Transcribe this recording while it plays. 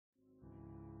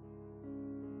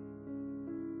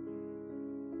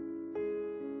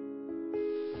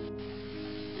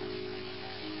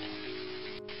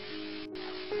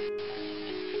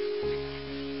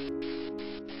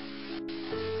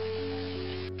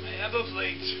have of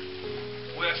late,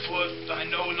 wherefore I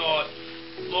know not,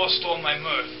 lost all my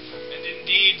mirth, and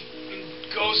indeed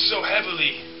goes so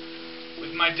heavily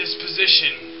with my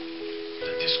disposition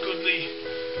that this goodly,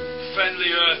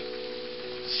 friendly earth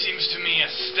seems to me a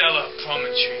stellar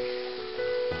promontory.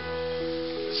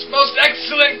 This most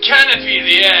excellent canopy,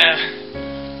 the air,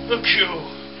 look you,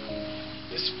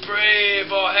 this brave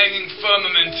o'erhanging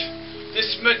firmament,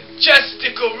 this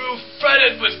majestical roof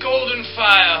fretted with golden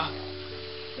fire,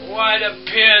 why it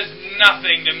appears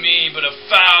nothing to me but a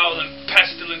foul and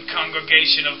pestilent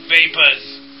congregation of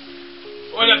vapors.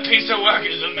 What a piece of work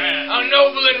is a man! How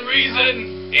noble in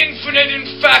reason, infinite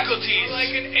in faculties, how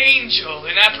like an angel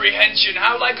in apprehension,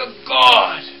 how like a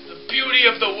god, the beauty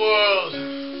of the world,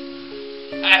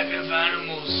 active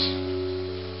animals.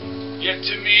 Yet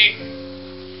to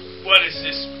me, what is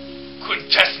this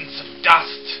quintessence of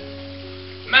dust?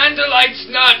 Man delights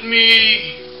not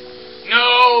me.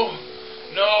 No,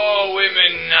 no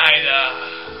women neither.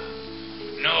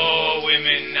 No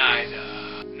women neither.